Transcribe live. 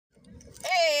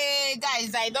Hey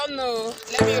guys, I don't know.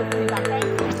 Let me open it. I'm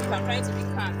trying to be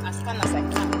calm, as calm as I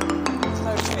can.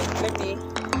 Okay, let me.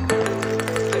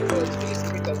 Oh God, please,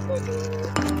 Spirit of God, these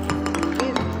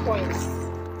points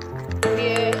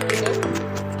where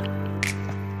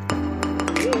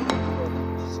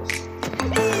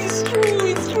it's true,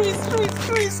 it's true, it's true, it's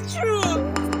true, it's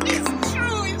true. It's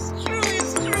true, it's true,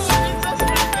 it's true. Jesus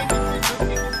Christ, thank you, Jesus,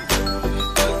 thank you,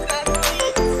 Jesus. Look at me.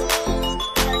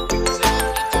 My picture,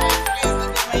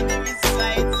 my name is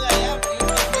Said. I have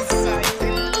beautiful Said. It's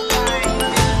a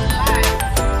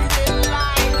lie, it's a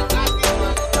lie. Look at me,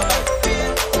 look at my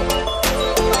face.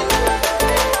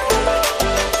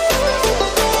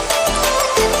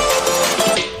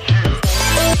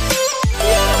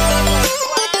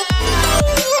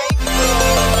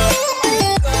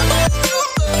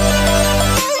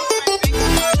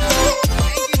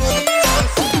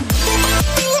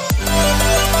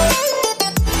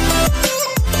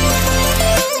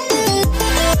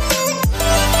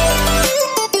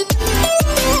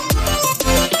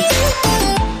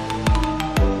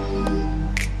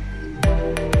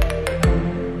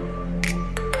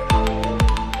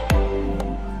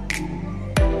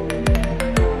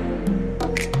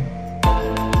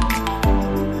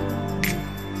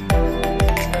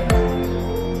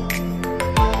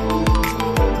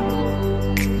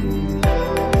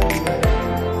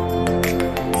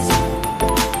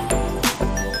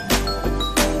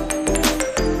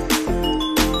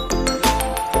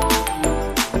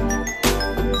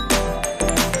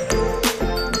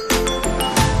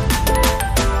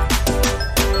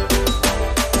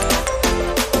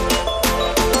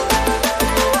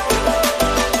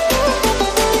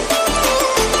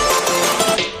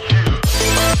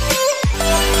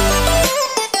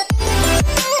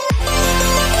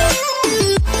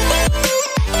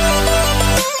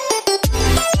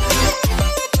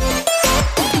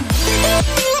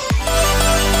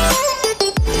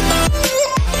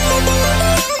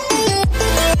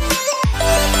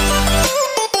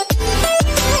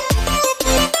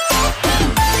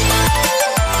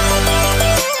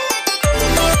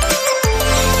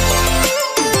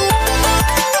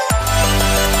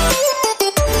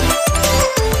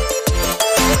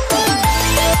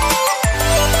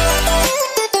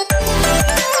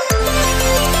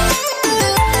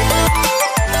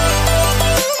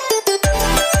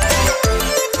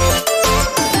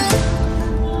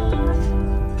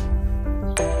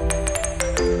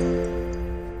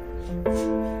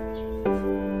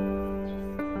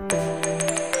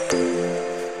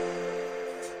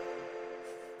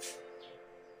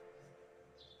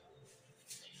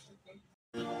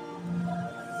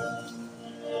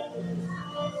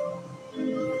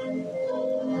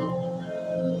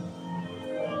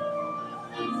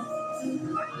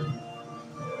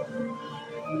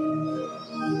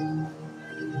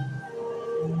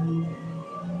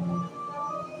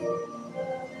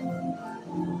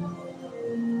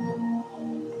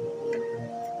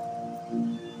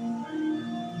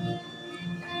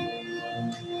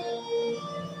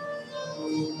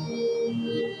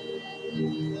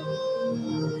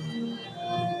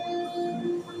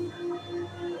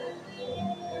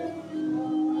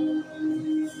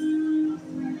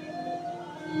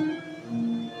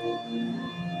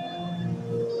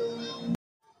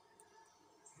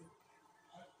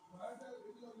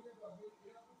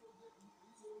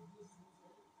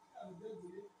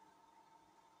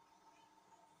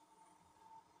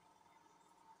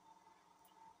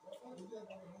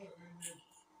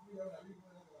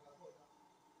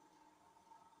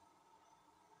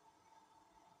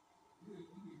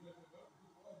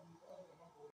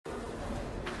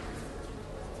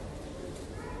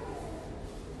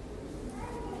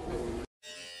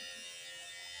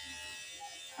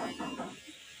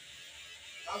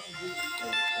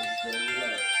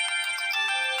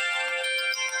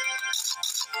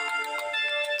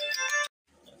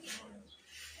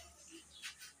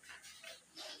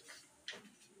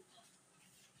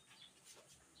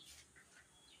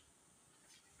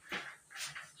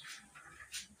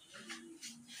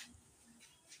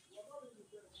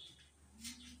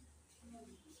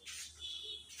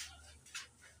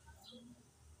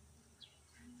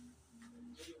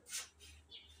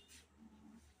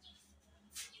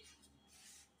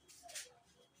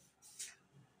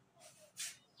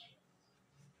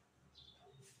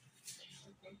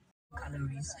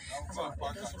 countries.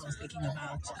 That's what I was thinking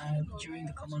about during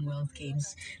the Commonwealth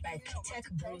Games. Like tech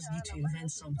bros need to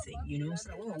invent something, so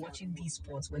that when we're watching these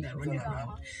sports when they're running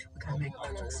around, we can like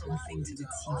plug something to the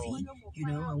TV,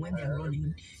 and when they're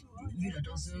running, you that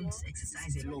doesn't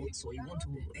exercise a lot, so you want to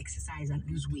exercise and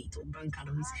lose weight or burn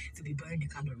calories, to be burning the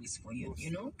calories for you.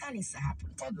 That needs to happen.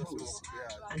 Tech bros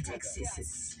and tech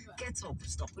sisters, get up,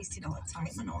 stop wasting our time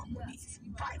and our money.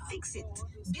 Buy, fix it,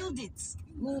 build it,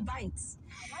 we'll buy it.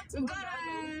 We've got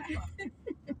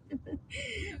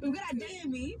we've got a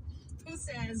Dayemi who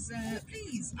says,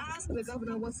 please ask the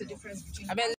governor what's the difference between.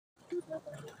 After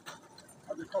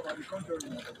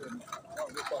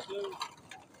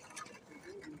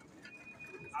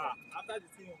the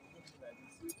thing,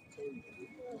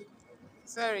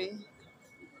 Sorry.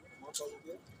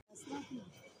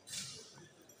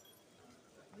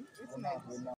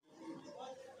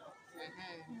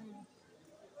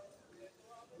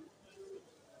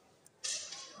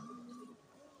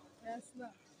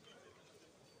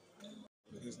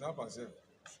 It's not myself.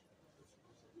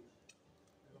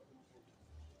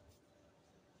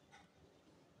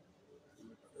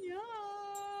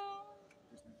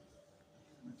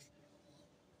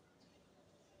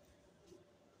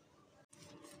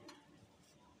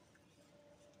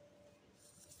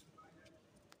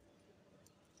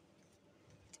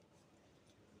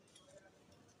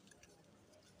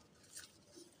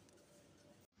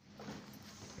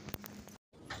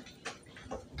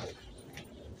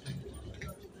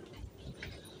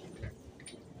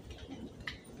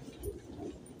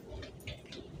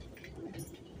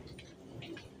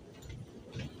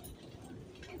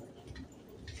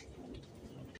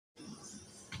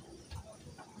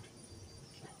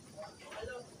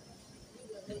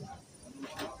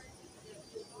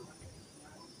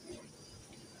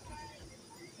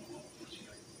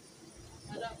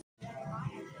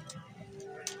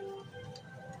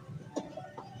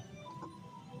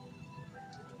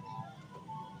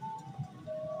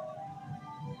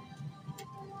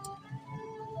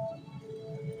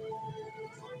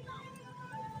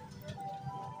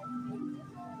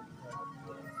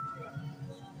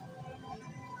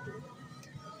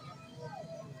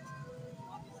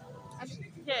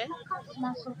 Yeah.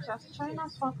 Customer success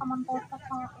trainers, welcome on board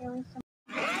Qatar Airways.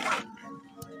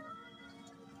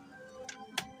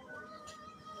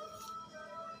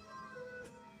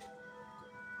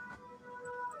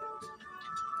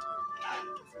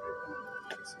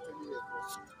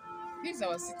 This is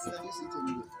our city.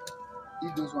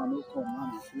 If those one don't come,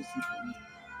 man, it's risky for me.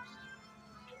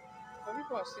 But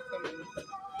people are still coming.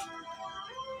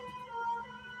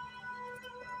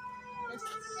 Just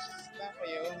stand for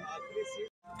your own.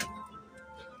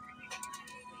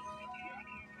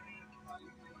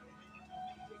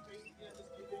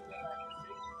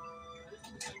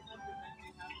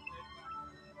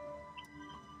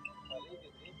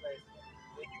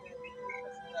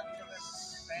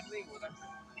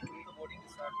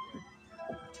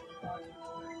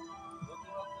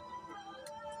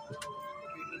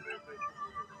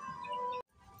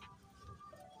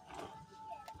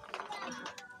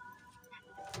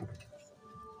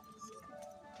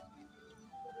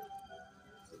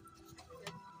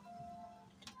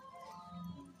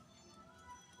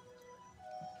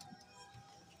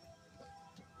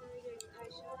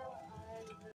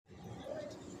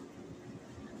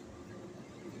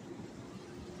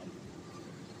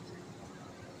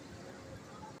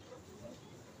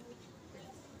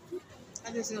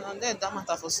 I just know, and then that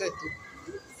matter for set too.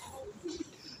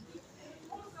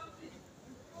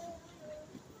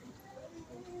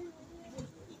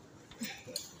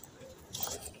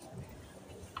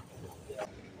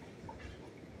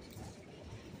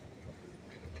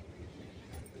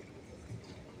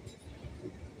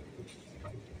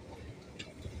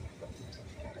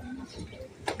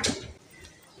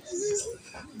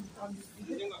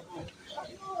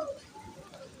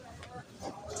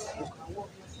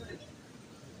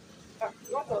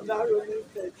 not on that rolling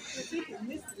step. You think you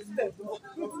missed the step?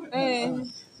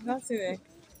 That's it.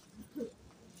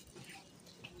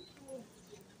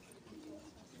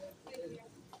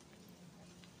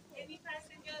 Any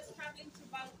passengers traveling to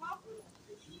Bangkok?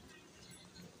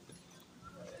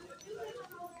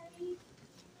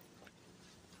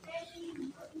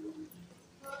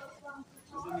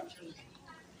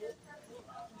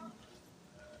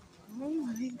 Oh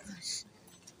my gosh.